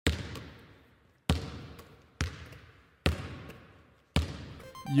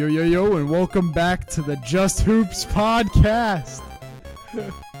Yo, yo, yo, and welcome back to the Just Hoops podcast.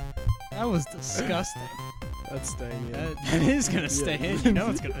 That was disgusting. That's staying in. That is going to stay in. You know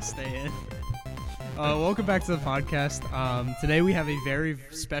it's going to stay in. Welcome back to the podcast. Today we have a very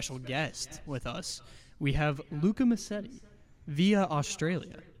special guest with us. We have Luca Massetti via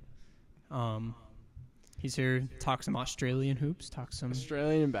Australia. He's here to talk some Australian hoops, talk some...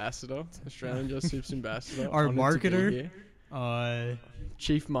 Australian ambassador. Australian Just Hoops ambassador. Our Honored to be marketer. here.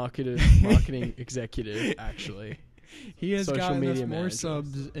 Chief marketing executive, actually. He has Social gotten us media more manager.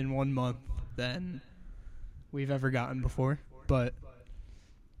 subs in 1 month than we've ever gotten before. But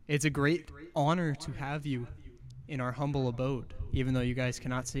it's a great honor to have you in our humble abode, even though you guys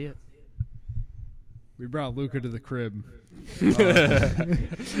cannot see it. We brought Luca to the crib.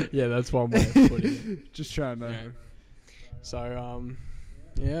 Yeah, that's one way of putting it. Just trying to. Yeah. So,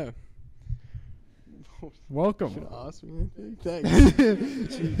 yeah. Welcome. Should ask me anything? Thanks.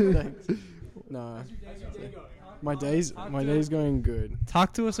 Gee, thanks. No. My day's going good.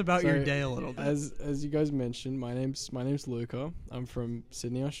 Talk to us about your So, day a little bit. As you guys mentioned, my name's Luca. I'm from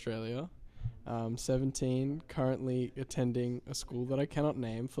Sydney, Australia. 17, currently attending a school that I cannot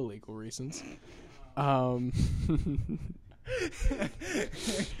name for legal reasons. I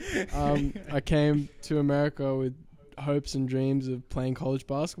came to America with hopes and dreams of playing college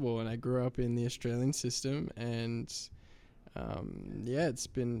basketball, and I grew up in the Australian system, and yeah, it's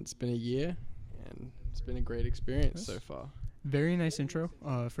been a year, and it's been a great experience so far. Very nice intro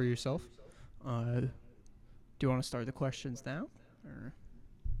for yourself. Do you want to start the questions now? Or?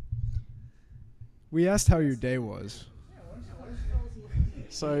 We asked how your day was.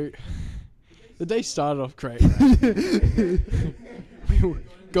 So the day started off great. Right? We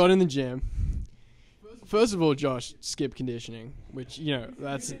got in the gym. First of all, Josh skipped conditioning, which, you know,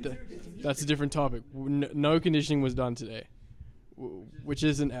 that's a different topic. No conditioning was done today, which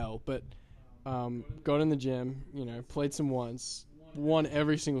is an L. But got in the gym, you know, played some once, won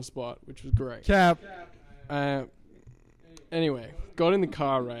every single spot, which was great. Cap. Anyway, got in the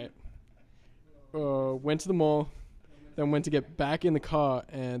car, right? Went to the mall, then went to get back in the car,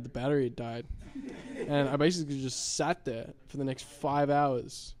 and the battery had died. And I basically just sat there for the next 5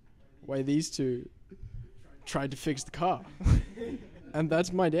 hours while these two tried to fix the car. And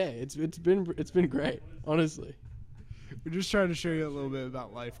that's my day. It's been great, honestly. We're just trying to show you a little bit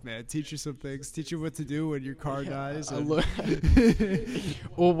about life, man. Teach you some things. Teach you what to do when your car dies. Or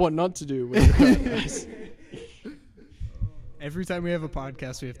what not to do when your car dies. Every time we have a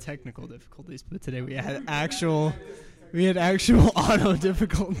podcast, we have technical difficulties, but today we had actual auto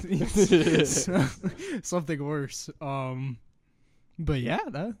difficulties. So, something worse. But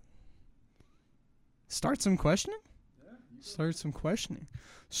yeah, start some questioning.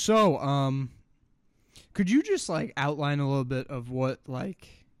 So, could you just outline a little bit of what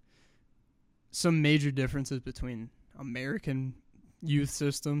some major differences between American youth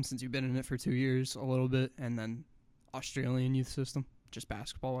system, since you've been in it for 2 years, a little bit, and then Australian youth system, just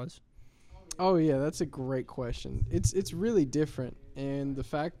basketball-wise? Oh yeah, that's a great question. It's really different, and the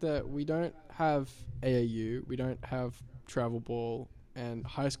fact that we don't have AAU, we don't have travel ball, and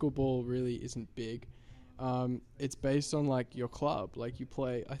high school ball really isn't big. It's based on your club. You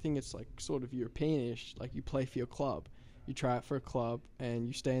play, I think it's sort of European-ish. You play for your club, you try it for a club, and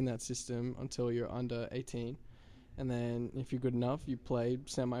you stay in that system until you're under 18. And then if you're good enough, you play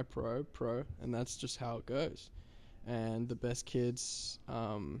semi-pro, pro, and that's just how it goes. And the best kids,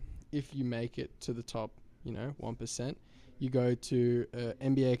 if you make it to the top, 1%, you go to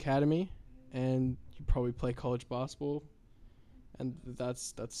NBA Academy, and you probably play college basketball, and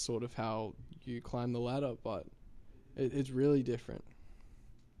that's sort of how you climb the ladder. But it's really different.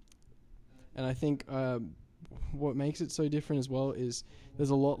 And I think what makes it so different as well is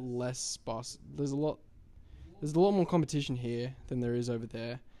there's a lot less there's a lot more competition here than there is over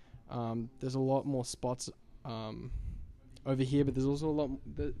there. There's a lot more spots over here, but there's also a lot.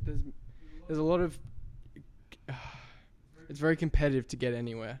 There's a lot of. It's very competitive to get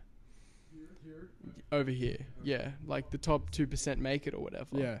anywhere. Over here, yeah, the top 2% make it or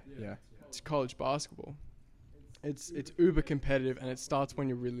whatever. Yeah. It's college basketball. It's uber competitive, and it starts when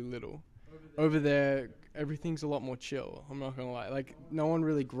you're really little. Over there, everything's a lot more chill. I'm not gonna lie. No one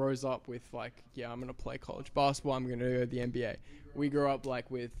really grows up with I'm gonna play college basketball. I'm gonna go to the NBA. We grow up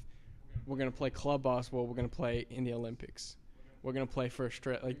with. We're going to play club basketball. We're going to play in the Olympics. We're going to play for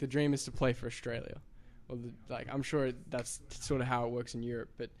Australia. The dream is to play for Australia. Well, I'm sure that's sort of how it works in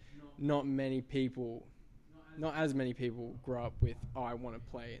Europe, but not as many people grow up with, I want to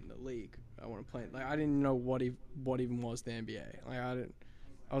play in the league. I want to play. I didn't know what even was the NBA.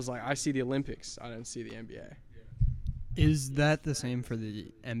 I was I see the Olympics. I don't see the NBA. Is that the same for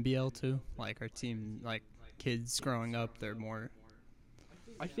the NBL too? Like our team, like kids growing up, they're more.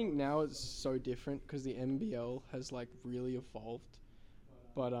 I think now it's so different because the NBL has like really evolved,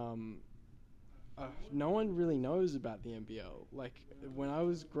 but no one really knows about the NBL. Like when I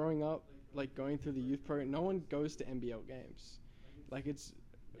was growing up, like going through the youth program, no one goes to NBL games. Like it's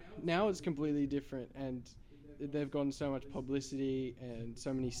completely different, and they've gotten so much publicity and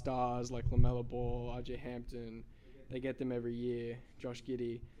so many stars like LaMelo Ball, RJ Hampton. They get them every year, Josh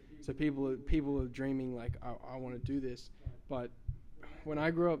Giddey. So people are dreaming like I want to do this, but when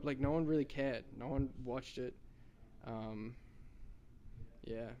I grew up, like no one really cared. No one watched it.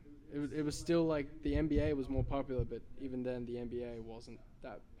 Yeah, it was still like the NBA was more popular, but even then the NBA wasn't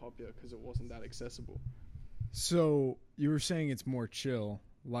that popular because it wasn't that accessible. So you were saying it's more chill.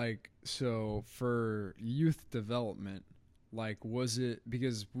 Like, so for youth development, like, was it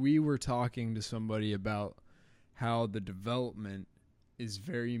because we were talking to somebody about how the development is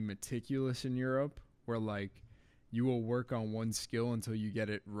very meticulous in Europe, where like you will work on one skill until you get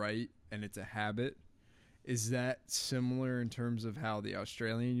it right and it's a habit. Is that similar in terms of how the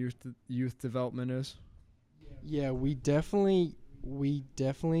Australian youth development is? Yeah, we definitely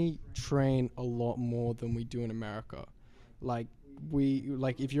train a lot more than we do in America. Like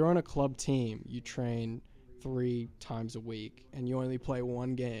if you're on a club team, you train 3 times a week and you only play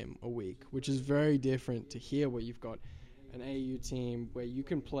 1 game a week, which is very different to here where you've got an AU team where you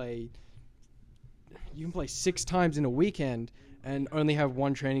can play 6 times in a weekend and only have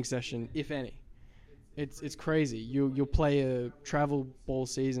 1 training session, if any. It's crazy. You'll play a travel ball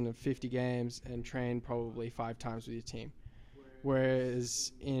season of 50 games and train probably 5 times with your team.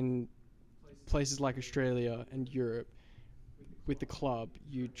 Whereas in places like Australia and Europe, with the club,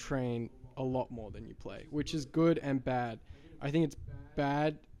 you train a lot more than you play, which is good and bad. I think it's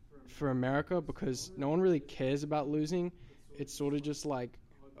bad for America because no one really cares about losing. It's sort of just like,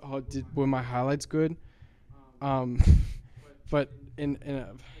 were my highlights good? But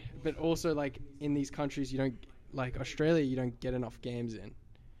but also like in these countries, you don't, like Australia, you don't get enough games in,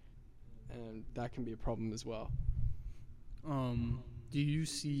 and that can be a problem as well. Do you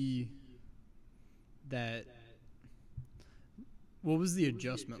see that? What was the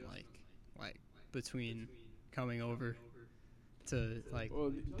adjustment like between coming over to like?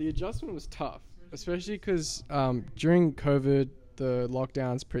 Well, the adjustment was tough, especially because during COVID, the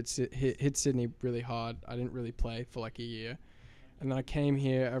lockdowns hit Sydney really hard. I didn't really play for like a year, and then I came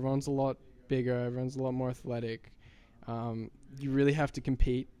here. Everyone's a lot bigger. Everyone's a lot more athletic. You really have to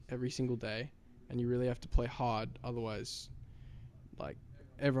compete every single day, and you really have to play hard. Otherwise, like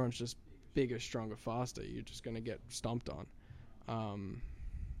everyone's just bigger, stronger, faster. You're just gonna get stomped on.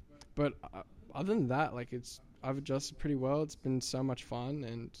 But other than that, like I've adjusted pretty well. It's been so much fun,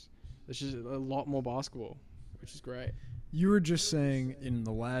 and it's just a lot more basketball, which is great. You were just saying in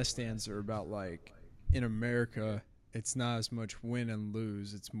the last answer about like in America, it's not as much win and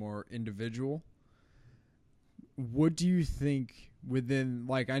lose. It's more individual. What do you think within,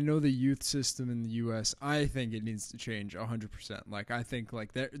 like, I know the youth system in the U.S., I think it needs to change 100%. Like, I think,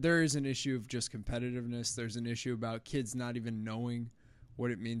 like, there is an issue of just competitiveness. There's an issue about kids not even knowing what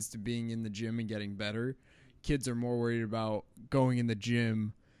it means to being in the gym and getting better. Kids are more worried about going in the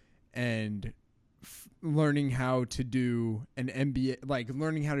gym and learning how to do an NBA, like,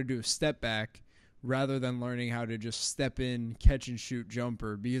 learning how to do a step back rather than learning how to just step in, catch and shoot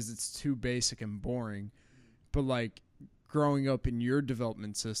jumper because it's too basic and boring. But, like, growing up in your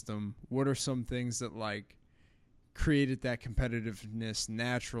development system, what are some things that, like, created that competitiveness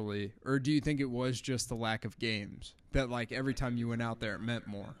naturally? Or do you think it was just the lack of games that, like, every time you went out there, it meant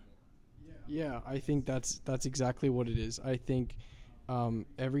more? Yeah, I think that's exactly what it is. I think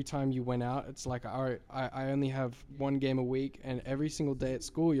every time you went out, it's like, all right, I only have 1 game a week, and every single day at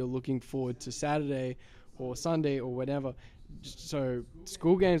school, you're looking forward to Saturday or Sunday or whatever. So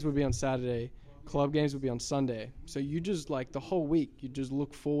school games would be on Saturday. Club games would be on Sunday. So you just, like, the whole week, you just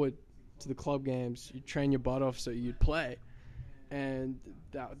look forward to the club games. You train your butt off so you'd play. And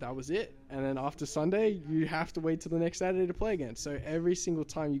that was it. And then after Sunday, you have to wait till the next Saturday to play again. So every single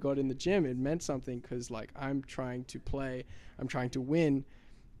time you got in the gym, it meant something because, like, I'm trying to play. I'm trying to win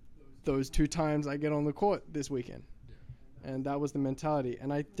those 2 times I get on the court this weekend. And that was the mentality.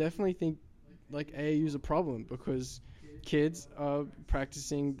 And I definitely think, like, AAU is a problem because kids are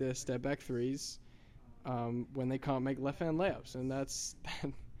practicing their step-back threes when they can't make left-hand layups, and that's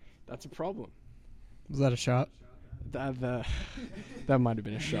a problem. Was that a shot? That might have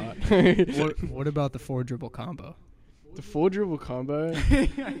been a shot. What about the 4-dribble combo? The 4-dribble combo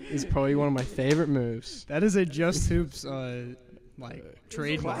is probably one of my favorite moves. That is a Just Hoops like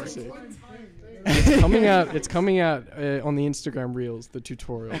trademark. Classic. It's coming out on the Instagram Reels. The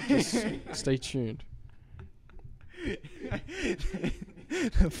tutorial. Just stay tuned.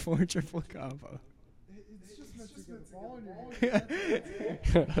 The 4 triple combo.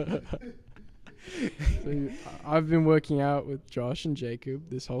 So, I've been working out with Josh and Jacob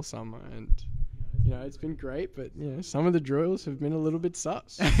this whole summer, and it's been great. But some of the drills have been a little bit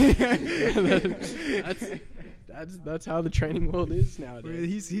sus. That's how the training world is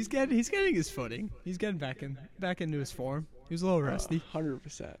nowadays. He's getting his footing. He's getting back into his form. He was a little rusty.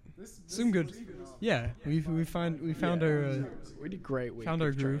 100%. Some good. Yeah, we found our we did great. Week found our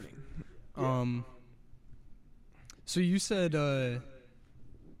of groove. training. So you said that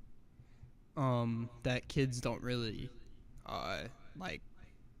kids don't really like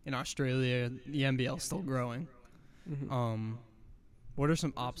in Australia the NBL's still growing. Mhm. What are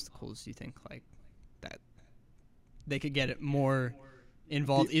some obstacles you think like that they could get it more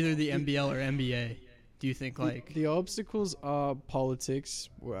involved, either the NBL or NBA? Do you think like the obstacles are politics,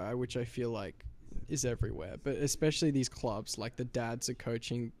 which I feel like is everywhere, but especially these clubs, like the dads are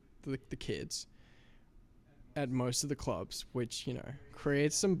coaching the kids at most of the clubs, which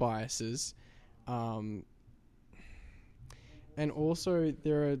creates some biases, and also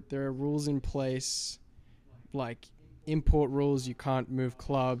there are rules in place, like import rules. You can't move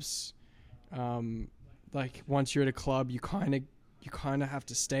clubs. Like once you're at a club, you kind of have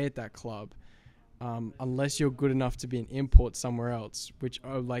to stay at that club. Unless you're good enough to be an import somewhere else, which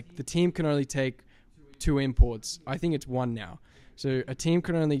like the team can only take 2 imports. I think it's 1 now. So a team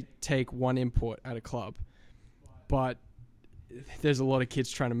can only take 1 import at a club, but there's a lot of kids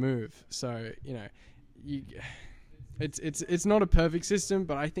trying to move. So it's not a perfect system,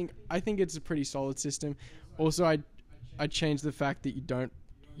 but I think it's a pretty solid system. Also, I changed the fact that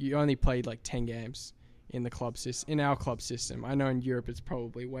you only played like 10 games in the club in our club system. I know in Europe it's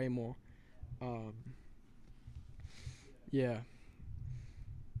probably way more. Yeah.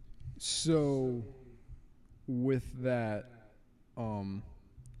 So, with that,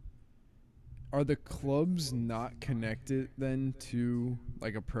 are the clubs not connected then to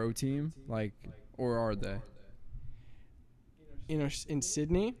like a pro team, or are they? In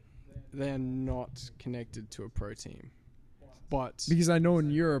Sydney, they're not connected to a pro team. But Because I know in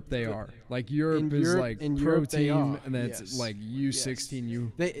Europe they are. Like Europe is like in pro Europe they team, are, and then it's yes. like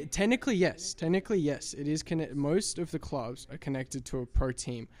U16, They technically yes. It is most of the clubs are connected to a pro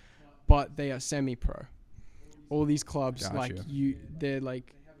team, but they are semi-pro. All these clubs Gotcha.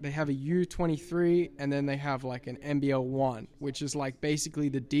 they have a U23, and then they have like an NBL 1, which is like basically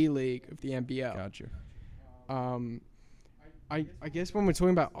the D League of the NBL. Gotcha. I guess when we're talking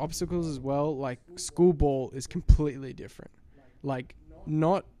about obstacles as well, like school ball is completely different. Like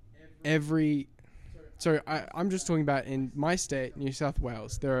not every. So I'm just talking about in my state, New South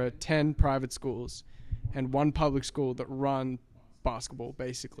Wales, there are 10 private schools and 1 public school that run basketball,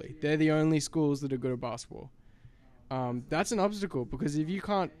 basically. They're the only schools that are good at basketball. That's an obstacle, because if you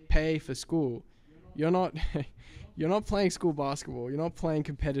can't pay for school, you're not playing school basketball. You're not playing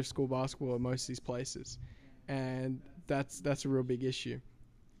competitive school basketball at most of these places. And that's a real big issue.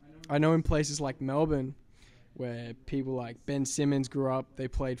 I know in places like Melbourne, where people like Ben Simmons grew up, they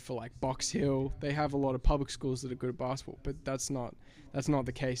played for like Box Hill. They have a lot of public schools that are good at basketball, but that's not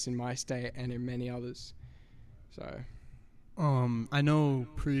the case in my state and in many others. So, I know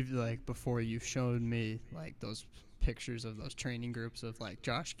before you've shown me like those pictures of those training groups of like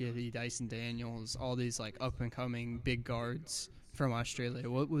Josh Giddey, Dyson Daniels, all these like up and coming big guards from Australia.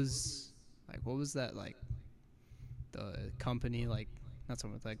 What was that like the company, like not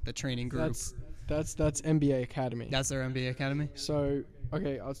something like the training group? That's NBA Academy. That's their NBA Academy? So,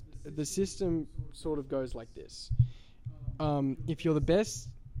 okay, the system sort of goes like this. If you're the best,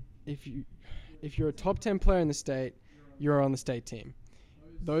 if you're a top 10 player in the state, you're on the state team.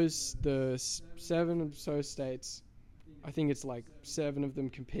 The 7 or so states, I think it's like 7 of them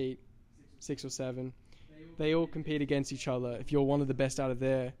compete, 6 or 7. They all compete against each other. If you're one of the best out of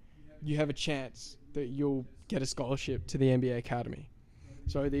there, you have a chance that you'll get a scholarship to the NBA Academy.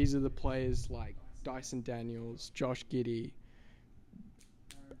 So these are the players like Dyson Daniels, Josh Giddey,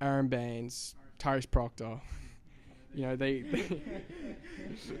 Aaron Baines, Tyrese Proctor.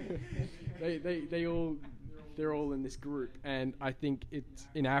 They're all in this group, and I think it's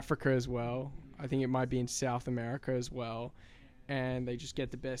in Africa as well. I think it might be in South America as well, and they just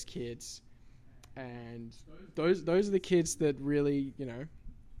get the best kids, and those are the kids that really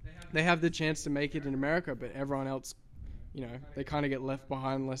they have the chance to make it in America, but everyone else, they kind of get left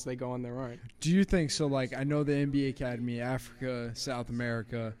behind unless they go on their own. Do you think so? Like, I know the NBA Academy, Africa, South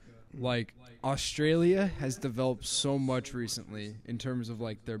America, like Australia has developed so much recently in terms of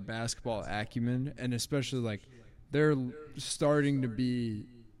like their basketball acumen, and especially like they're starting to be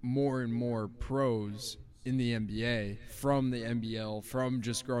more and more pros in the NBA from the NBL, from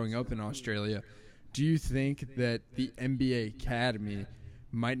just growing up in Australia. Do you think that the NBA Academy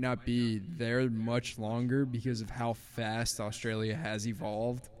might not be there much longer because of how fast Australia has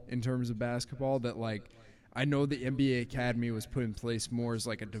evolved in terms of basketball? That like, I know the NBA Academy was put in place more as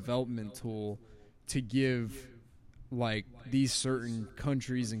like a development tool to give like these certain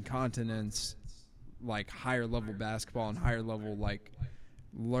countries and continents like higher level basketball and higher level like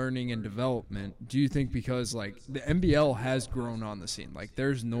learning and development. Do you think because like the NBL has grown on the scene, like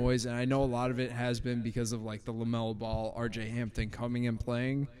there's noise, and I know a lot of it has been because of like the LaMelo Ball, RJ Hampton coming and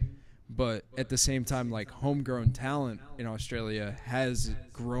playing, but at the same time like homegrown talent in Australia has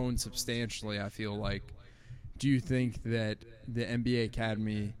grown substantially, I feel like. Do you think that the NBA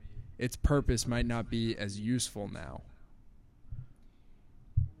Academy, its purpose might not be as useful now?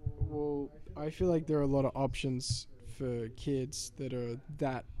 Well, I feel like there are a lot of options for kids that are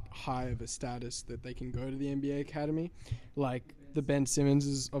that high of a status that they can go to the NBA Academy. Like the Ben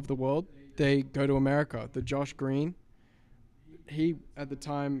Simmonses of the world, they go to America. The Josh Green, he at the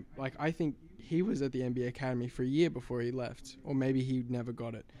time, like I think he was at the NBA Academy for a year before he left, or maybe he never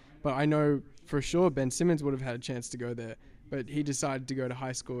got it. But I know for sure Ben Simmons would have had a chance to go there, but he decided to go to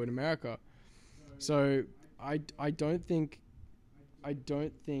high school in America. So I don't think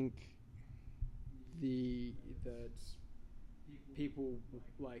that people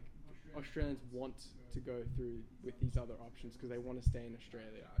like Australians want to go through with these other options because they want to stay in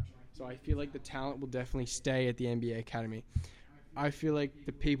Australia. So I feel like the talent will definitely stay at the NBA Academy. I feel like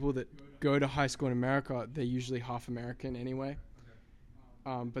the people that go to high school in America, they're usually half American anyway.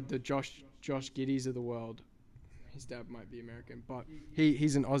 But the Josh Giddies of the world, his dad might be American, but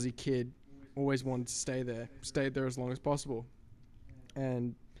he's an Aussie kid, always wanted to stay there as long as possible.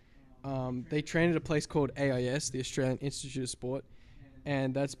 And they train at a place called AIS, the Australian Institute of Sport,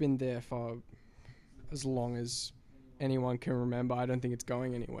 and that's been there for as long as anyone can remember. I don't think it's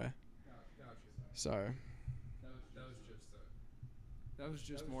going anywhere. So that was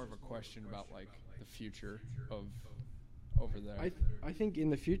just more of a question about like the future of over there. I think in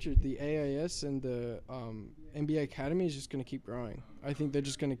the future the AIS and the NBA Academy is just going to keep growing. I think they're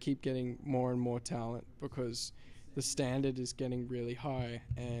just going to keep getting more and more talent because the standard is getting really high,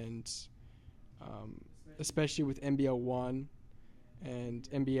 and especially with NBL 1 and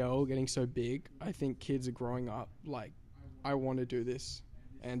NBL getting so big, I think kids are growing up like, I want to do this,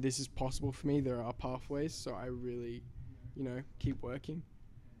 and this is possible for me. There are pathways, so I really, keep working,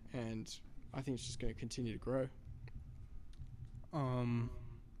 and I think it's just going to continue to grow.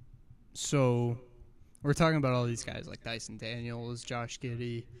 So we're talking about all these guys like Dyson Daniels, Josh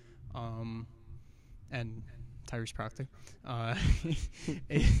Giddey, and Tyrese Proctor.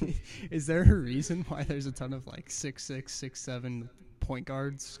 Is there a reason why there's a ton of like 6'6", 6'7" point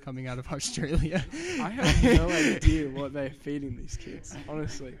guards coming out of Australia? I have no idea what they're feeding these kids,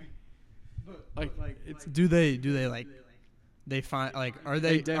 honestly. Like it's do they like they find like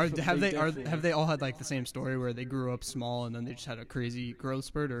have they all had like the same story where they grew up small and then they just had a crazy growth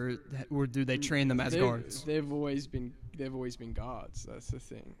spurt, or do they train them as guards? They've always been guards. That's the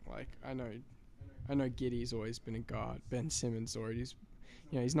thing. Like I know Giddy's always been a guard. Ben Simmons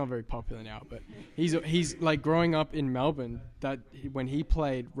he's not very popular now, but he's like growing up in Melbourne. That when he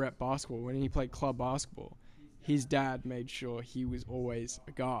played rep basketball, when he played club basketball, his dad made sure he was always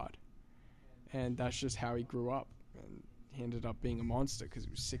a guard, and that's just how he grew up. And he ended up being a monster because he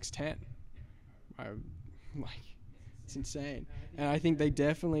was 6'10". It's insane. And I think they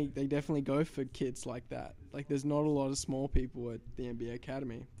definitely go for kids like that. Like there's not a lot of small people at the NBA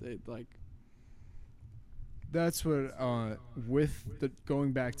Academy. That's what, with the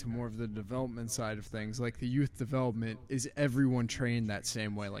going back to more of the development side of things, like the youth development, is everyone trained that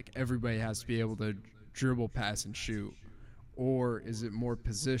same way? Like everybody has to be able to dribble, pass, and shoot? Or is it more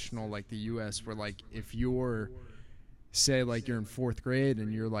positional like the U.S. where like if you're, say like you're in 4th grade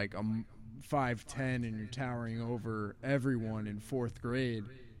and you're like 5'10" and you're towering over everyone in 4th grade,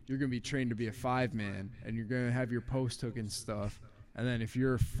 you're going to be trained to be a 5-man and you're going to have your post hook and stuff. And then if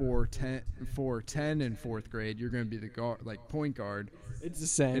you're 4'10" in 4th grade, you're going to be the guard, like point guard. It's the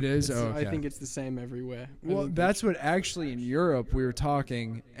same. It is? Okay. I think it's the same everywhere. Well, that's what actually in Europe we were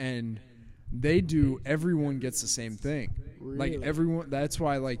talking, and they do, everyone gets the same thing. Really? Like everyone, that's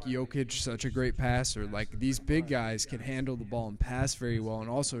why like Jokic such a great passer. Like these big guys can handle the ball and pass very well and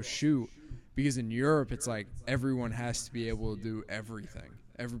also shoot, because in Europe it's like everyone has to be able to do everything.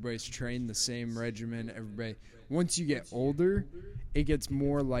 Everybody's trained the same regimen. Once you get older, it gets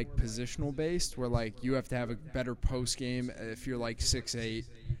more like positional based, where like you have to have a better post game if you're like 6'8",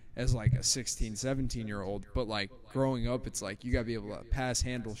 as like a 16, 17-year-old. But like growing up, it's like you gotta be able to pass,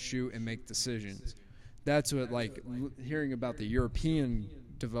 handle, shoot, and make decisions. That's what like hearing about the European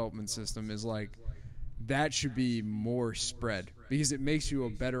development system is like. That should be more spread because it makes you a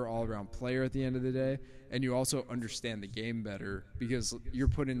better all-around player at the end of the day, and you also understand the game better because you're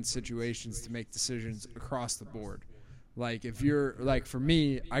put in situations to make decisions across the board. Like if you're like for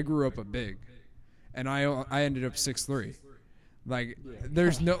me, I grew up a big, and I ended up 6'3". Like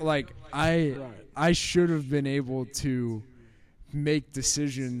there's no like I should have been able to make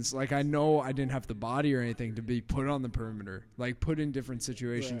decisions. Like I know I didn't have the body or anything to be put on the perimeter, like put in different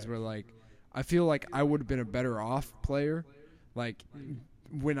situations where like. I feel like I would have been a better off player, like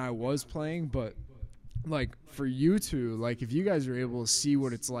when I was playing. But like for you two, like if you guys are able to see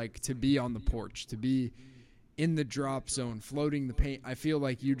what it's like to be on the porch, to be in the drop zone, floating the paint, I feel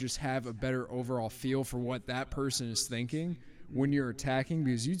like you just have a better overall feel for what that person is thinking when you're attacking.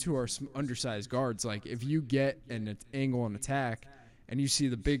 Because you two are undersized guards. Like if you get an angle on attack and you see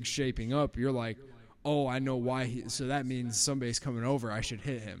the big shaping up, you're like, oh, I know why. So that means somebody's coming over. I should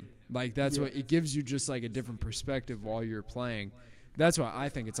hit him. Like, that's what it gives you, just like a different perspective while you're playing. That's why I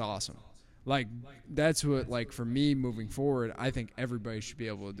think it's awesome. Like, that's what, like, for me moving forward, I think everybody should be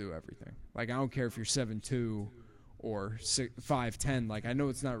able to do everything. Like, I don't care if you're 7'2" or 5'10". Like, I know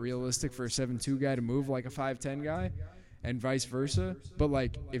it's not realistic for a 7'2" guy to move like a 5'10" guy and vice versa. But,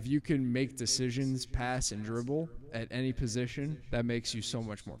 like, if you can make decisions, pass, and dribble at any position, that makes you so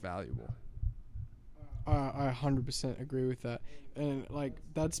much more valuable. I 100% agree with that. And, like,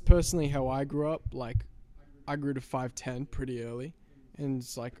 that's personally how I grew up. Like, I grew to 5'10" pretty early. And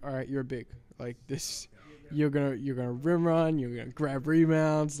it's like, all right, you're big. Like, this, you're gonna rim run, you're gonna grab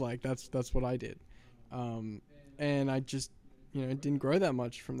rebounds. Like, that's what I did. And I just, didn't grow that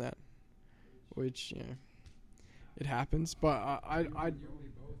much from that. Which, it happens. But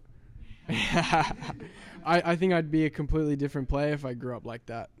I think I'd be a completely different player if I grew up like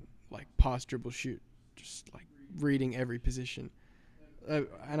that. Like, pass, dribble, shoot. Just like reading every position,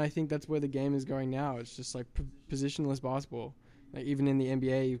 and I think that's where the game is going now. It's just like positionless basketball. Like even in the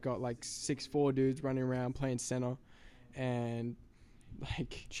NBA, you've got like 6'4" dudes running around playing center, and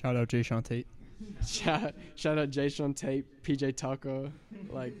like shout out Jayshawn Tate, shout out Jayshawn Tate, PJ Tucker,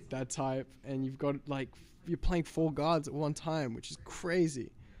 like that type. And you've got like you're playing 4 guards at one time, which is crazy.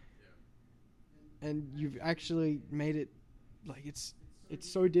 And you've actually made it like it's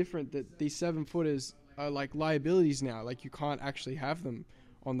so different that these 7-footers are like liabilities now. Like you can't actually have them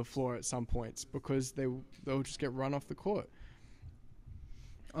on the floor at some points because they'll just get run off the court.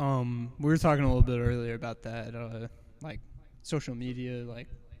 We were talking a little bit earlier about that, like social media, like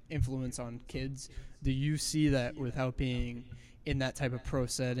influence on kids. Do you see that without being in that type of pro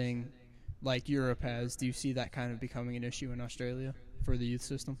setting like Europe has? Do you see that kind of becoming an issue in Australia for the youth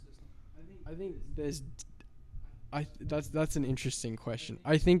system? I think that's an interesting question.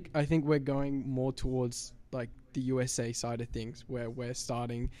 I think we're going more towards like the USA side of things, where we're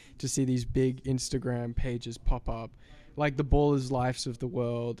starting to see these big Instagram pages pop up, like the Ballers Lives of the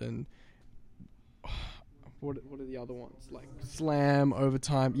world, and what are the other ones? Like Slam,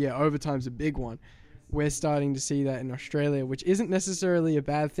 Overtime. Yeah, Overtime's a big one. We're starting to see that in Australia, which isn't necessarily a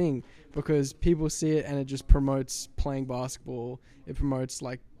bad thing because people see it and it just promotes playing basketball. It promotes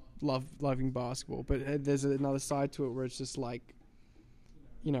like loving basketball. But there's another side to it where it's just like,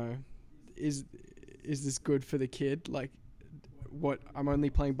 is this good for the kid? Like, what, I'm only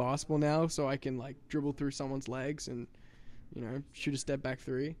playing basketball now so I can like dribble through someone's legs and shoot a step back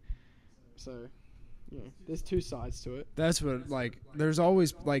three. So there's two sides to it. That's what, like, there's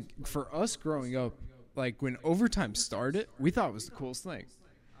always, like, for us growing up, like, when Overtime started, we thought it was the coolest thing.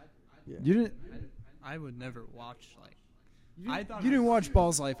 Yeah. You didn't? I would never watch, like, You didn't watch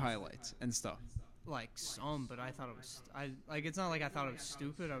Balls Life highlights and stuff? Like, some, but I thought it was, it's not like I thought it was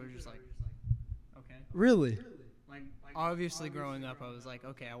stupid. I was just like, okay. Really? Like, obviously growing up, I was like,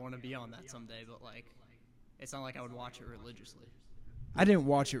 okay, I want to be on that someday, but, like, it's not like I would watch it religiously. I didn't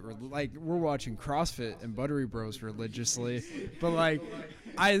watch it, like, we're watching CrossFit and Buttery Bros religiously, but, like,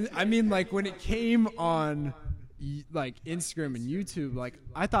 I mean, like, when it came on, like, Instagram and YouTube, like,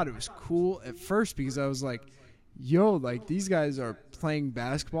 I thought it was cool at first because I was like, yo, like, these guys are playing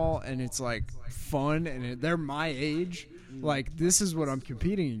basketball and it's, like, fun and they're my age. Like, this is what I'm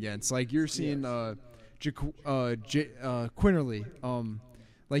competing against. Like, you're seeing Quinterly,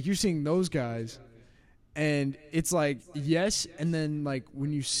 like, you're seeing those guys. And it's like, yes, and then like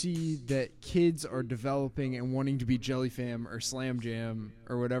when you see that kids are developing and wanting to be Jelly Fam or Slam Jam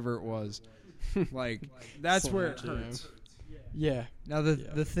or whatever it was, like that's Slam where it Jam. hurts. Yeah. Now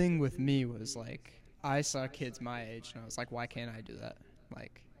the thing with me was like I saw kids my age and I was like, why can't I do that?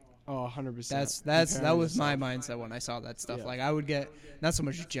 Like Oh, 100%. that was my mindset when I saw that stuff. Yeah. Like I would get not so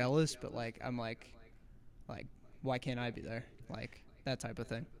much jealous, but like I'm like why can't I be there? Like that type of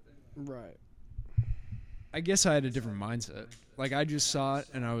thing. Right. I guess I had a different mindset. Like I just saw it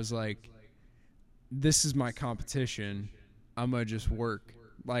and I was like, this is my competition. I'm gonna just work.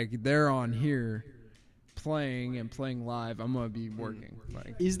 Like they're on here playing live. I'm gonna be working.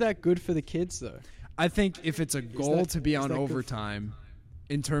 Like Is that good for the kids though? I think if it's a goal that- to be is on that good overtime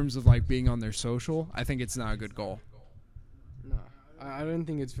in terms of like being on their social, I think it's not a good goal. No, I don't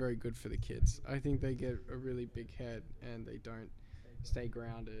think it's very good for the kids. I think they get a really big head and they don't stay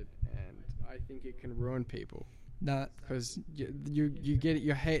grounded, and I think it can ruin people Not because you get it.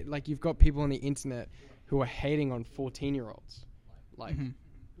 You hate, like, you've got people on the internet who are hating on 14-year-olds, like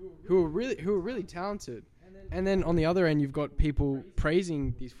who are really talented, and then on the other end you've got people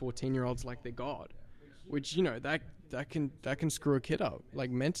praising these 14-year-olds like they're god, which that can screw a kid up, like,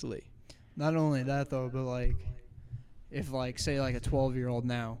 mentally. Not only that though, but like if like say like a 12-year-old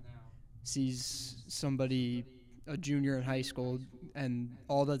now sees somebody, a junior in high school, and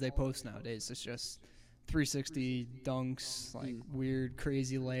all that they post nowadays is just 360 dunks, like weird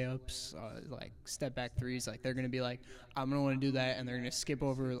crazy layups, like step back threes, like they're gonna be like, I'm gonna want to do that, and they're gonna skip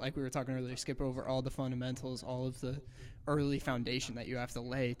over, like we were talking earlier, skip over all the fundamentals, all of the early foundation that you have to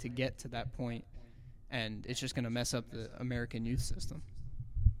lay to get to that point, and it's just gonna mess up the American youth system.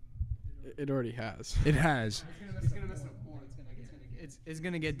 It already has. It has. It's gonna mess up more. It's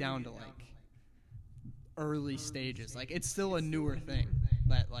gonna get down to like early stages. Like it's still a newer thing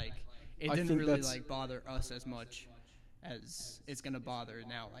that like it I didn't think really that's- like bother us as much as it's gonna bother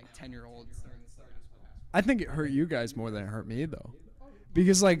now like 10-year-olds. I think it hurt you guys more than it hurt me though,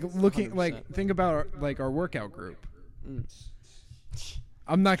 because like looking, like think about our workout group. Mm.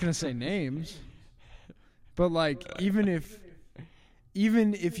 I'm not gonna say names, but like even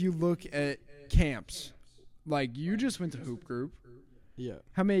if you look at camps, like you just went to hoop group. Yeah,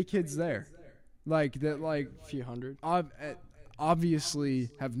 How many kids there? Like that, like a few hundred. obviously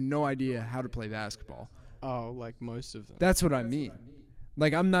have no idea how to play basketball. Oh, like most of them. That's what I mean.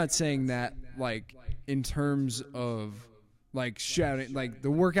 Like I'm not saying that like in terms of like shouting, like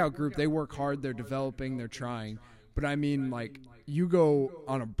the workout group, they work hard, they're developing, they're trying. But I mean like you go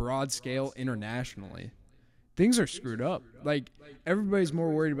on a broad scale internationally, things are screwed up. Like everybody's more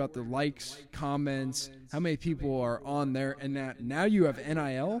worried about the likes, comments, how many people are on there, and that now you have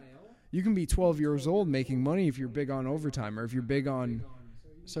NIL. You can be 12 years old making money if you're big on overtime or if you're big on.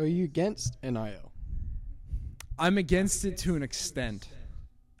 So are you against NIL? I'm against it to an extent.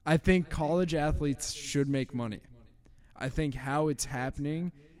 I think college athletes should make money. I think how it's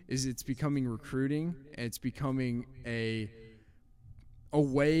happening is it's becoming recruiting, and it's becoming a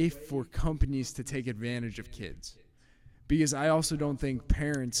way for companies to take advantage of kids. Because I also don't think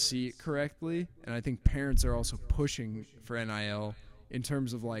parents see it correctly, and I think parents are also pushing for NIL in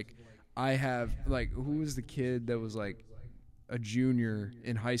terms of like, I have like, who was the kid that was like a junior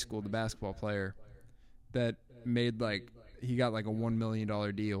in high school, the basketball player that made like, he got like a $1 million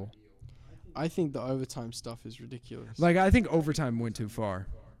deal. I think the overtime stuff is ridiculous. Like I think overtime went too far.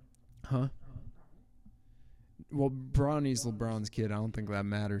 Huh? Well, Bronny's LeBron's kid. I don't think that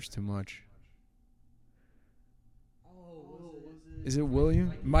matters too much. Is it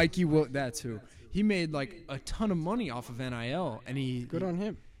William? Mikey Will. That's who. He made like a ton of money off of NIL, and good on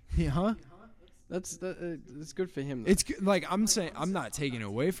him. Huh? That's good for him, though. It's like I'm saying, I'm not taking it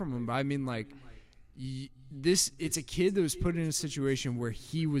away from him, but I mean like it's a kid that was put in a situation where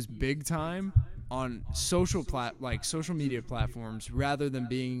he was big time on social media platforms rather than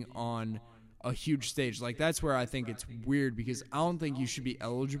being on a huge stage. Like that's where I think it's weird, because I don't think you should be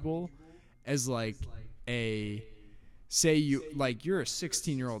eligible as like a, say you like you're a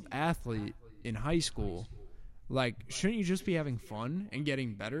 16-year-old athlete in high school. Like shouldn't you just be having fun and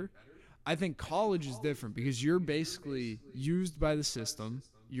getting better? I think college is different because you're basically used by the system.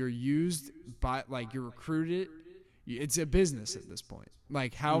 You're used by, like, you're recruited. It's a business at this point.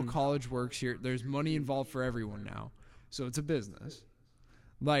 Like how college works here, there's money involved for everyone now. So it's a business.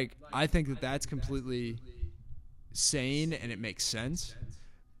 Like I think that that's completely sane and it makes sense.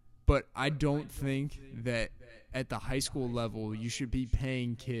 But I don't think that at the high school level you should be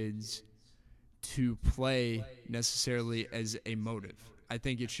paying kids to play necessarily as a motive. I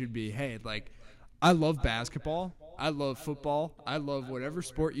think it should be, hey, like, I love basketball, I love football, I love whatever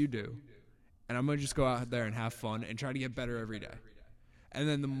sport you do, and I'm going to just go out there and have fun and try to get better every day. And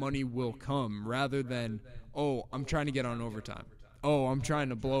then the money will come rather than, oh, I'm trying to get on overtime. Oh, I'm trying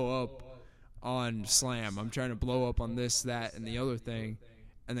to blow up on slam. I'm trying to blow up on this, that, and the other thing,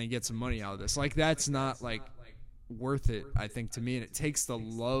 and then get some money out of this. Like, that's not, like, worth it, I think, to me. And it takes the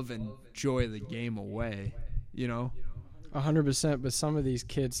love and joy of the game away, you know? 100%, but some of these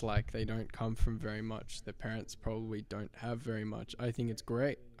kids, like, they don't come from very much. Their parents probably don't have very much. I think it's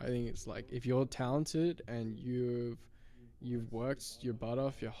great. I think it's like, if you're talented and you've worked your butt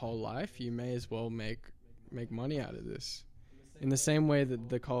off your whole life, you may as well make money out of this. In the same way that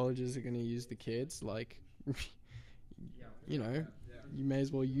the colleges are going to use the kids, like, you know, you may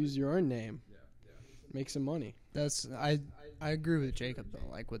as well use your own name, make some money. I agree with Jacob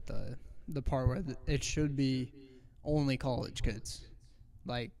though, like with the part where it should be only college kids.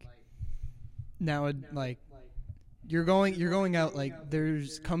 Like now, like you're going out, like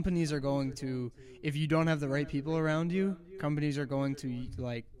there's companies are going to, if you don't have the right people around you, companies are going to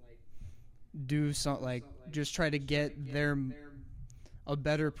like do some, like just try to get a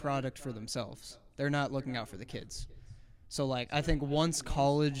better product for themselves. They're not looking out for the kids. So, like, I think once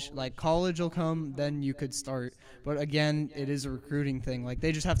college will come, then you could start. But, again, it is a recruiting thing. Like,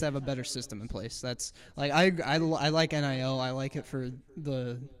 they just have to have a better system in place. That's, like, I like NIL. I like it for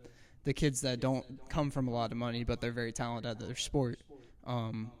the kids that don't come from a lot of money, but they're very talented at their sport.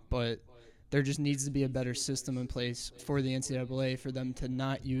 But there just needs to be a better system in place for the NCAA for them to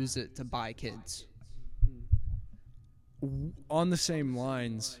not use it to buy kids. On the same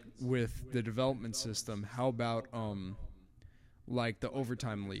lines with the development system, how about like the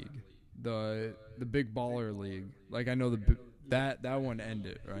overtime league, the big baller league? Like, I know that one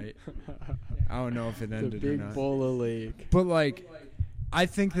ended, right? I don't know if it ended or not. The big baller league. But like, I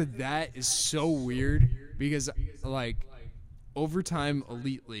think that is so weird because like overtime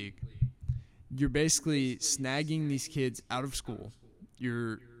elite league, you're basically snagging these kids out of school.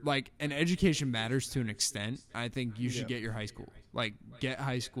 You're like, and education matters to an extent. I think you should get your high school, like get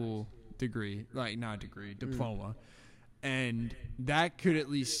high school degree, like not degree, diploma. And that could at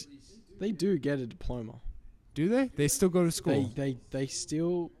least... They do get a diploma. Do they? They still go to school? They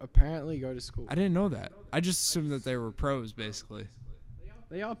still apparently go to school. I didn't know that. I just assumed that they were pros, basically.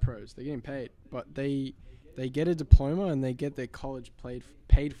 They are pros. They're getting paid. But they get a diploma and they get their college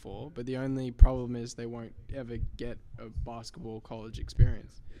paid for, but the only problem is they won't ever get a basketball college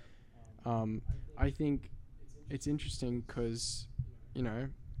experience. I think it's interesting because, you know,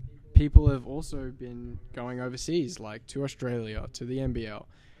 people have also been going overseas, like to Australia, to the NBL.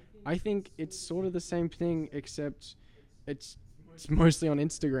 I think it's sort of the same thing, except it's mostly on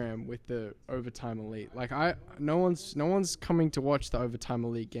Instagram with the Overtime Elite. Like, no one's coming to watch the Overtime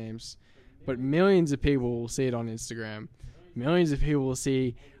Elite games, but millions of people will see it on Instagram. Millions of people will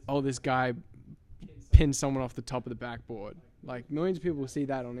see, oh, this guy pinned someone off the top of the backboard. Like, millions of people will see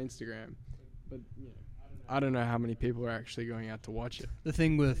that on Instagram. But, you know, I don't know how many people are actually going out to watch it. The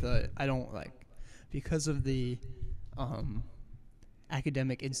thing with, I don't like, because of the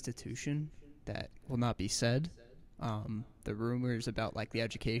academic institution that will not be said, the rumors about, like, the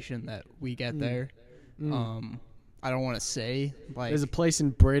education that we get there, I don't want to say, like... There's a place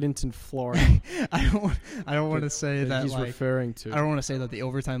in Bradenton, Florida. I don't want to say that, he's like... referring to. I don't want to say that the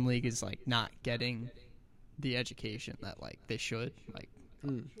Overtime League is, like, not getting the education that, like, they should, like...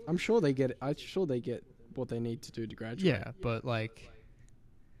 I'm sure they get it. I'm sure they get what they need to do to graduate. Yeah, but, like...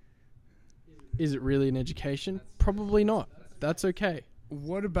 Is it really an education? Probably not. That's okay.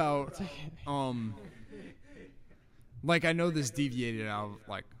 What about, like, I know this deviated out of,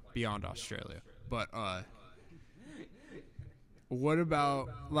 like, beyond Australia, but, what about,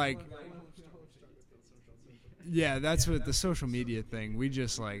 like, yeah, that's what the social media thing, we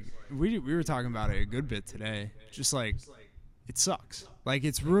just, like, we were talking about it a good bit today. Just, like, it sucks. Like,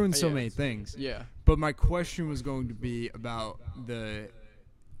 it's ruined so many things. Yeah. But my question was going to be about the,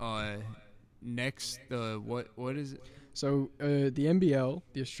 what is it? So, the NBL,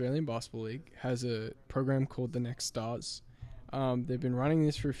 the Australian Basketball League, has a program called the Next Stars. They've been running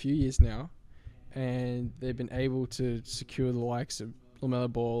this for a few years now, and they've been able to secure the likes of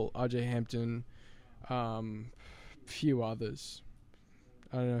LaMelo Ball, RJ Hampton, few others.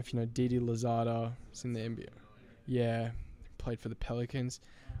 I don't know if you know Didi Louzada. It's in the NBA. Yeah, played for the Pelicans.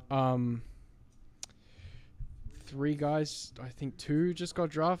 3 guys, I think 2 just got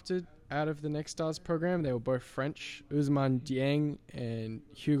drafted out of the Next Stars program. They were both French. Ousmane Dieng and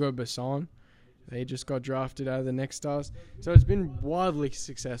Hugo Besson. They just got drafted out of the Next Stars. So it's been wildly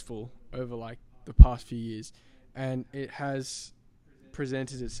successful over, like, the past few years. And it has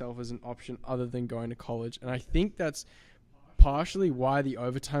presented itself as an option other than going to college. And I think that's partially why the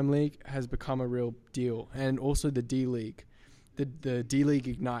overtime league has become a real deal, and also the D League, the D League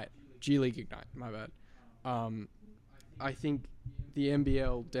Ignite, G League Ignite. My bad. I think the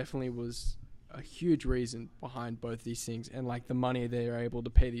NBL definitely was a huge reason behind both these things, and like the money they are able to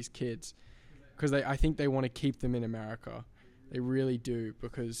pay these kids, because I think they want to keep them in America. They really do,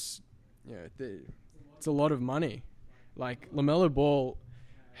 because it's a lot of money. Like LaMelo Ball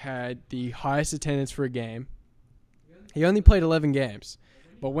had the highest attendance for a game. He only played 11 games,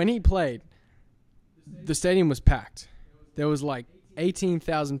 but when he played, the stadium was packed. There was like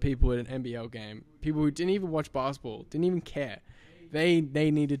 18,000 people at an NBL game. People who didn't even watch basketball, didn't even care. They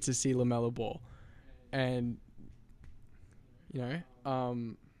needed to see LaMelo Ball, and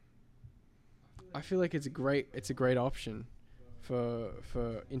I feel like it's a great option for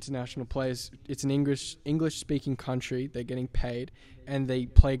international players. It's an English speaking country. They're getting paid, and they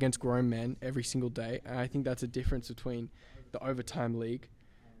play against grown men every single day. And I think that's a difference between the overtime league.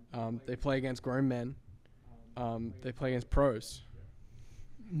 They play against grown men. They play against pros.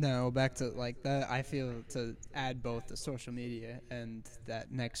 No, back to like that. I feel to add both the social media and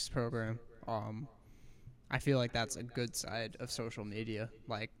that next program. I feel like that's a good side of social media.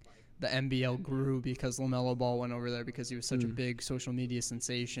 Like the NBL grew because LaMelo Ball went over there because he was such a big social media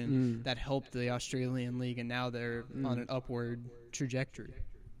sensation that helped the Australian League, and now they're on an upward trajectory.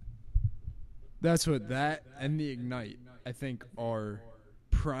 That's what that and the Ignite, I think, are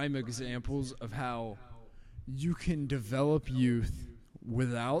prime examples of how you can develop youth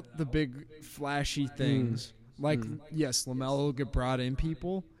without the big flashy things. Yes, LaMelo brought in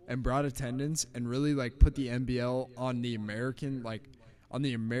people and brought attendance and really like put the NBL on the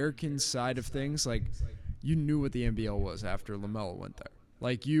American side of things. Like, you knew what the NBL was after LaMelo went there.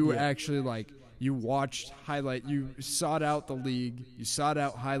 Like, you actually you watched you sought out the league, you sought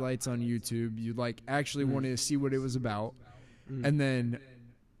out highlights on YouTube, you actually wanted to see what it was about. And then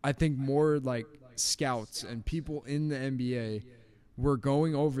I think more scouts and people in the NBA were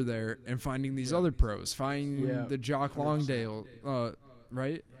going over there and finding these other pros, finding the Jock Longdale,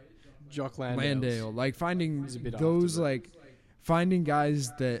 right? Jock Landale. Finding those, finding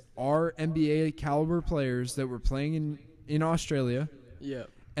guys that are NBA caliber players that were playing in Australia. Yeah.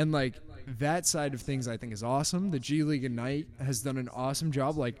 And, that side of things I think is awesome. The G League Ignite has done an awesome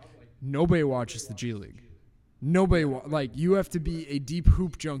job. Nobody watches the G League. Nobody, you have to be a deep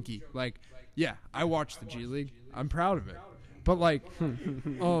hoop junkie. Yeah, I watch the G League. I'm proud of it. But,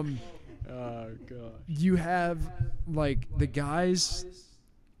 oh, God. You have, the guys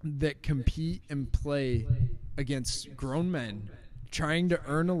that compete and play against grown men, trying to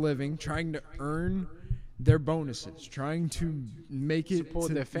earn a living, trying to earn their bonuses, trying to make it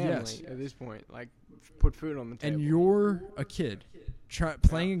support their family at this point, put food on the table. And you're a kid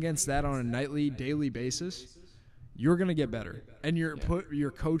playing against that on a nightly, daily basis. You're gonna get better, and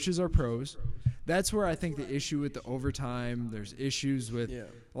your coaches are pros. That's where I think the issue with the overtime. There's issues with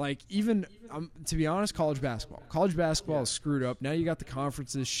even to be honest, college basketball. College basketball is screwed up. Now you got the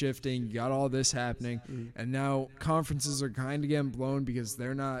conferences shifting. You got all this happening, and now conferences are kind of getting blown because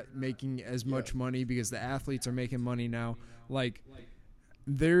they're not making as much money because the athletes are making money now.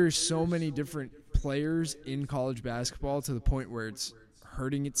 There's so many different players in college basketball to the point where it's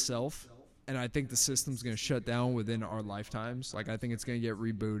hurting itself. And I think the system's going to shut down within our lifetimes. I think it's going to get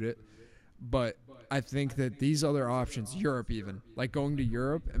rebooted. But I think that these other options, Europe even, going to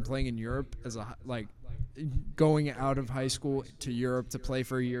Europe and playing in Europe as going out of high school to Europe to play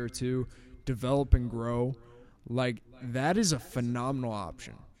for a year or two, develop and grow, that is a phenomenal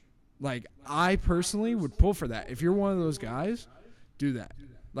option. I personally would pull for that. If you're one of those guys, do that.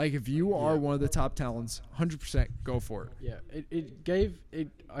 If you are one of the top talents, 100% go for it. Yeah, it gave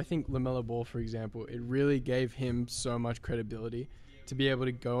I think LaMelo Ball, for example, it really gave him so much credibility to be able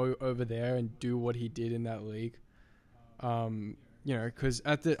to go over there and do what he did in that league. Because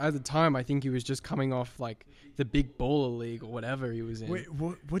at the time, I think he was just coming off the big baller league or whatever he was in. Wait,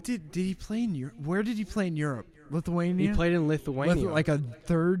 what did he play in Europe? Where did he play in Europe? Lithuania? He played in Lithuania.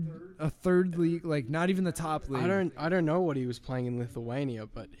 A third league, not even the top league. I don't know what he was playing in Lithuania,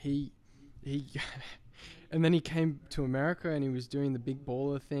 but he and then he came to America and he was doing the big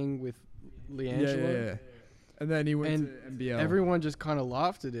baller thing with LiAngelo. Yeah. And then he went to NBL. Everyone just kind of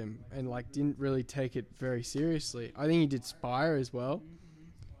laughed at him and didn't really take it very seriously. I think he did Spire as well.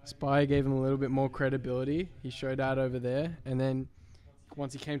 Spire gave him a little bit more credibility. He showed out over there, and then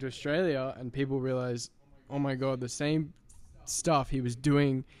once he came to Australia and people realized, oh my God, the same stuff he was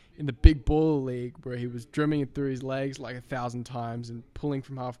doing in the big baller league where he was dribbling it through his legs 1,000 times and pulling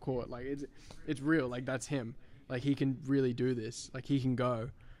from half court. It's real. That's him. He can really do this. He can go.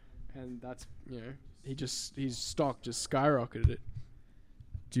 And that's, his stock just skyrocketed.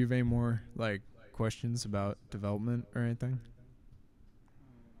 Do you have any more like questions about development or anything?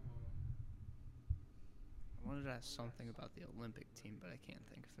 I wanted to ask something about the Olympic team, but I can't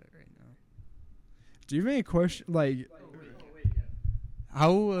think of it right now. Do you have any question like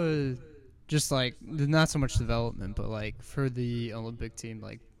How, just like, not so much development, but like for the Olympic team,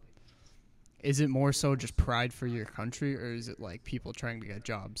 like, is it more so just pride for your country, or is it like people trying to get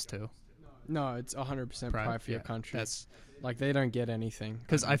jobs too? No, it's 100% pride for your Yeah, country. That's Like, they don't get anything.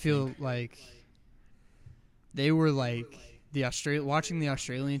 because I feel like they were like watching the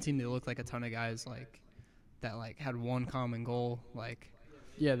Australian team. They looked like a ton of guys like that, like had one common goal, like.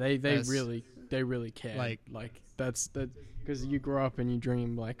 Yeah, they That's- really care. like that's because you grow up and you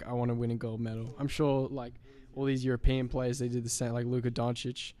dream like, I want to win a gold medal. I'm sure like all these European players, they did the same. Like Luka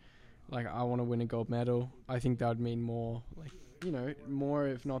Doncic, like, I want to win a gold medal. I think that would mean more, like, more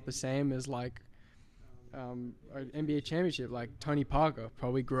if not the same as like an NBA championship. Like Tony Parker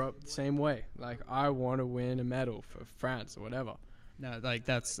probably grew up the same way. Like, I want to win a medal for France or whatever. No, like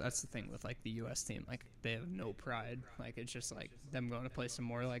that's the thing with like the U.S. team. Like they have no pride. Like it's just like them going to play some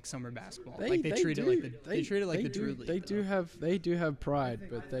more like summer basketball. Like they treat it like the Drew League. They do have pride,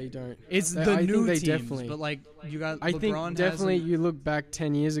 but they don't. It's I the think new they teams, definitely- but like you got. I LeBron think definitely hasn't- you look back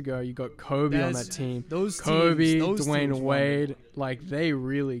 10 years ago, you got Kobe on That's- that team. Those Kobe, teams, those Dwayne teams won. Wade, like, they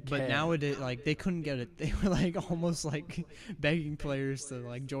really care. But nowadays, like they couldn't get it. They were like almost like begging players to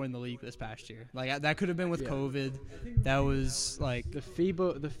like join the league this past year. Like that could have been with Yeah. COVID. That was like The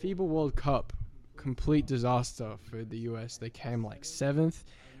FIBA World Cup, complete disaster for the US. They came like 7th.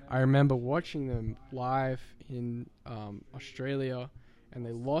 I remember watching them live in Australia, and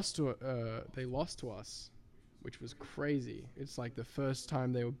they lost to us, which was crazy. It's like the first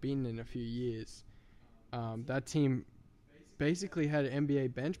time they were beaten in a few years. That team basically had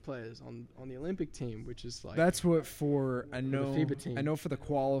NBA bench players on the Olympic team, which is like, that's what for I know FIBA team. I know for the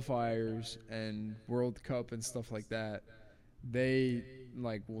qualifiers and World Cup and stuff like that, they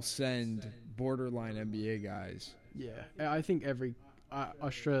like will send borderline NBA guys. yeah. I think every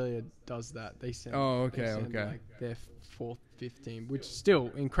Australia does that. They send. Oh, they okay, send, okay. Like their 4th, 5th team, which is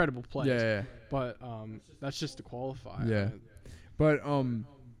still incredible players. Yeah. But that's just to qualify. Yeah. But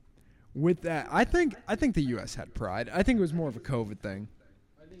with that, I think the US had pride. I think it was more of a COVID thing.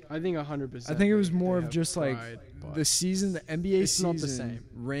 I think 100%. I think it was more they of have just pride, like but the season, the NBA It's season not the same.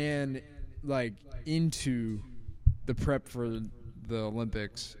 ran like into the prep for the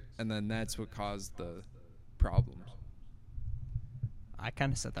Olympics, and then that's what caused the problems. I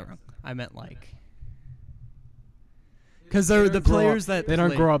kind of said that wrong. I meant like because they're the players that they don't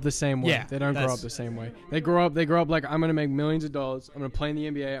play- grow up the same way. Yeah, They don't grow that's- up the same way. They grow up like, I'm gonna make millions of dollars. I'm gonna play in the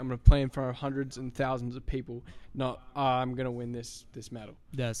NBA. I'm gonna play in front of hundreds and thousands of people. Not I'm gonna win this medal.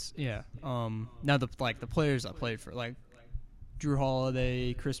 That's yeah. Now the players that played for like Drew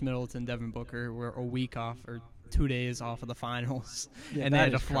Holiday, Chris Middleton, Devin Booker were a week off or 2 days off of the finals, Yeah, and they that had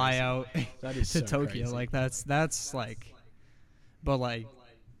to is fly crazy. out That is to so Tokyo. crazy. Like that's like, but like,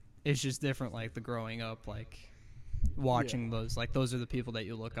 it's just different. Like the growing up, like watching those, like those are the people that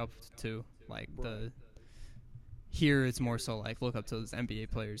you look up to. Like the here, it's more so like look up to those NBA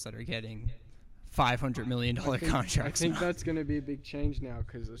players that are getting $500 million contracts. I think now. that's going to be a big change now,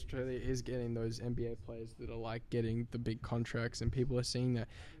 because Australia is getting those NBA players that are like getting the big contracts, and people are seeing that.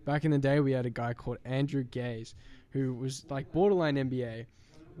 Back in the day, we had a guy called Andrew Gaze, who was like borderline NBA,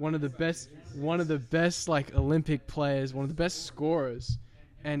 one of the best like Olympic players, one of the best scorers,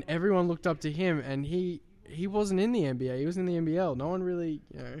 and everyone looked up to him. And he wasn't in the NBA; he was in the NBL. No one really,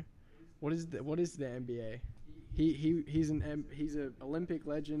 what is the NBA? He's an Olympic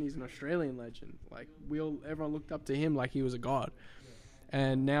legend. He's an Australian legend. Like everyone looked up to him like he was a god.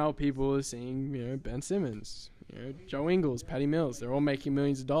 And now people are seeing, Ben Simmons, Joe Ingles, Patty Mills. They're all making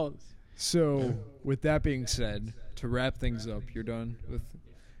millions of dollars. So, with that being said, to wrap things up, you're done with.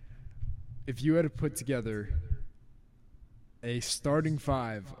 If you had to put together a starting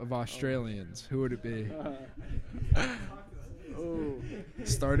 5 of Australians, who would it be? Oh,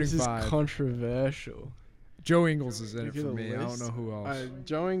 Starting this is 5. controversial. Joe Ingles is in it Look for at the me. I don't list. know who else.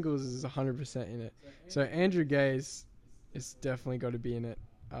 Joe Ingles is 100% in it. So Andrew Gaze is definitely got to be in it.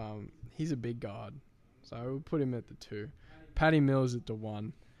 He's a big guard, so I would put him at the 2. Patty Mills at the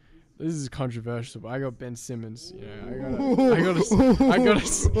 1. This is controversial, but I got Ben Simmons. I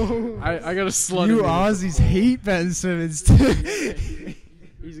gotta slot him You in. Aussies hate Ben Simmons too.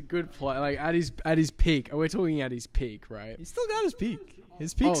 He's a good player. Like at his peak. We're talking at his peak, right? He's still got his peak.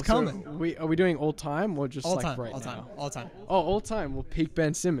 His peak's so coming. Are we doing all time or just All like time, right all now? time, all time. Oh, all time. We'll peak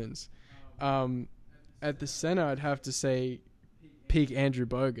Ben Simmons. At the center, I'd have to say peak Andrew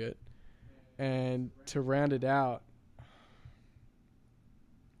Bogut. And to round it out,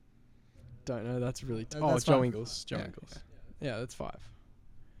 don't know. That's really That's Joe five. Ingles. Joe Yeah, Ingles. Yeah, that's 5.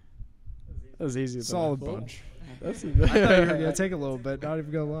 That was easier. Solid than I thought. bunch. That's I thought you were gonna take a little bit. Not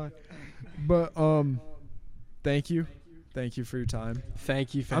even gonna lie. But thank you for your time.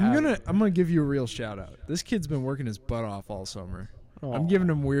 Thank you for. I'm having gonna give you a real shout out. This kid's been working his butt off all summer. me. I'm giving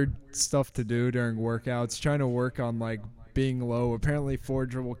him weird stuff to do during workouts, trying to work on like being low. Apparently 4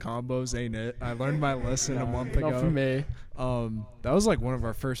 dribble combos ain't it. I learned my lesson a month ago. Not for me. That was like one of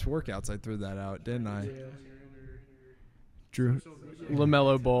our first workouts. I threw that out, didn't I? Drew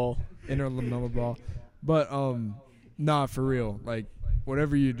LaMelo Ball. inner LaMelo Ball. But nah, for real. Like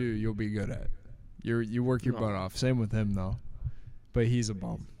whatever you do, you'll be good at. You work your butt off. Same with him though. But he's a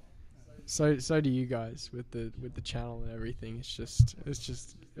bum. So do you guys with the channel and everything. It's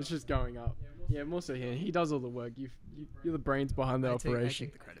just going up. Yeah, more so here. He does all the work. You're the brains behind the operation. I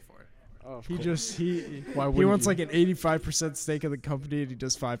take the credit for it. Oh, of He course. just Why he wouldn't wants you? like an 85% stake of the company and he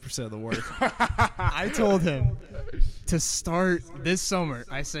does 5% of the work. I told him to start this summer.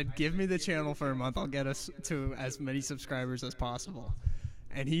 I said, give me the channel for a month. I'll get us to as many subscribers as possible.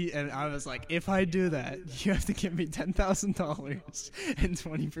 And I was like, if I do that, you have to give me $10,000 and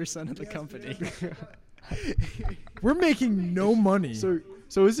 20% of the company. We're making no money.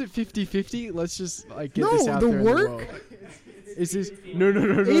 So is it 50-50? Let's just like get No, this out the there in work? the world. Is this no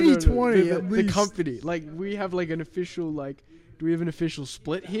 80-20 at the least. company? Like we have like an official do we have an official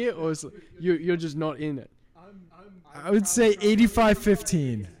split here, or is you're just not in it? I would say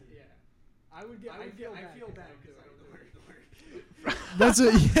 85-15. I feel bad because That's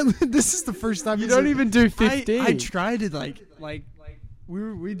this is the first time You he's don't a- even do 15. I tried to like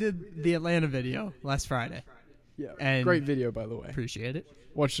we did the Atlanta video last Friday. Yeah, and- great video by the way. Appreciate it.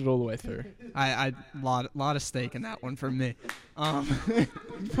 Watched it all the way through. I lot of stake in that one from me. You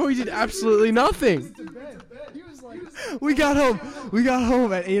probably did absolutely nothing. we got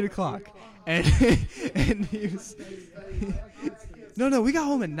home at 8:00, and and he was no we got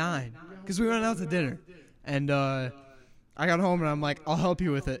home at 9 because we went out to dinner, and I got home and I'm like, I'll help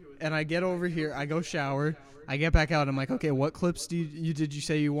you with it, and I get over here, I go shower, I get back out, I'm like, okay, what clips did you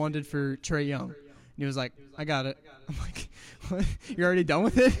say you wanted for Trae Young? And he was like, I got it. I'm like, what? You're already done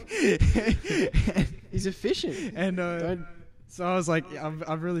with it? He's efficient. And Don't- so I was like,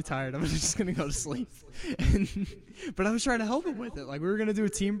 I'm really tired. I'm just gonna go to sleep. But I was trying to help him with it. Like we were gonna do a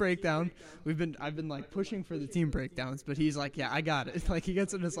team breakdown. I've been like pushing for the team breakdowns, but he's like, yeah, I got it. Like he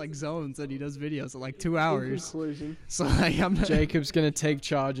gets in his like zones and he does videos at like 2 hours. Conclusion. So like I'm not. Jacob's gonna take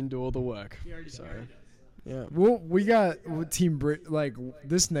charge and do all the work. So, yeah. Well, we got team like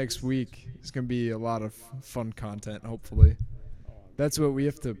this next week is gonna be a lot of fun content. Hopefully, that's what we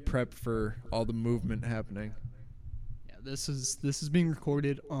have to prep for all the movement happening. Yeah, this is being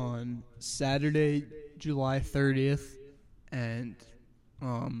recorded on Saturday, July 30th, and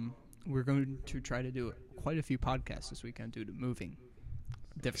we're going to try to do quite a few podcasts this weekend due to moving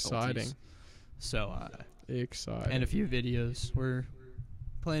difficulties. Exciting. So Exciting. and a few videos. We're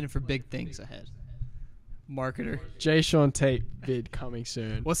planning for big things ahead. Marketer. Jay Sean Tate vid coming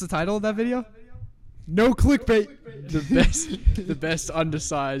soon. What's the title of that video? No clickbait. The best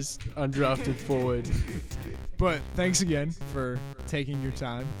undersized undrafted forward. But thanks again for taking your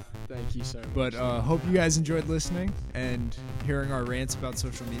time. Thank you so much. But hope you guys enjoyed listening and hearing our rants about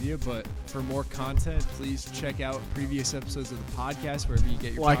social media. But for more content, please check out previous episodes of the podcast wherever you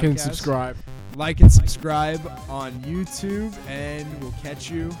get your like and podcasts. subscribe. Like and subscribe on YouTube, and we'll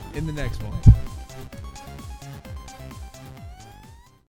catch you in the next one.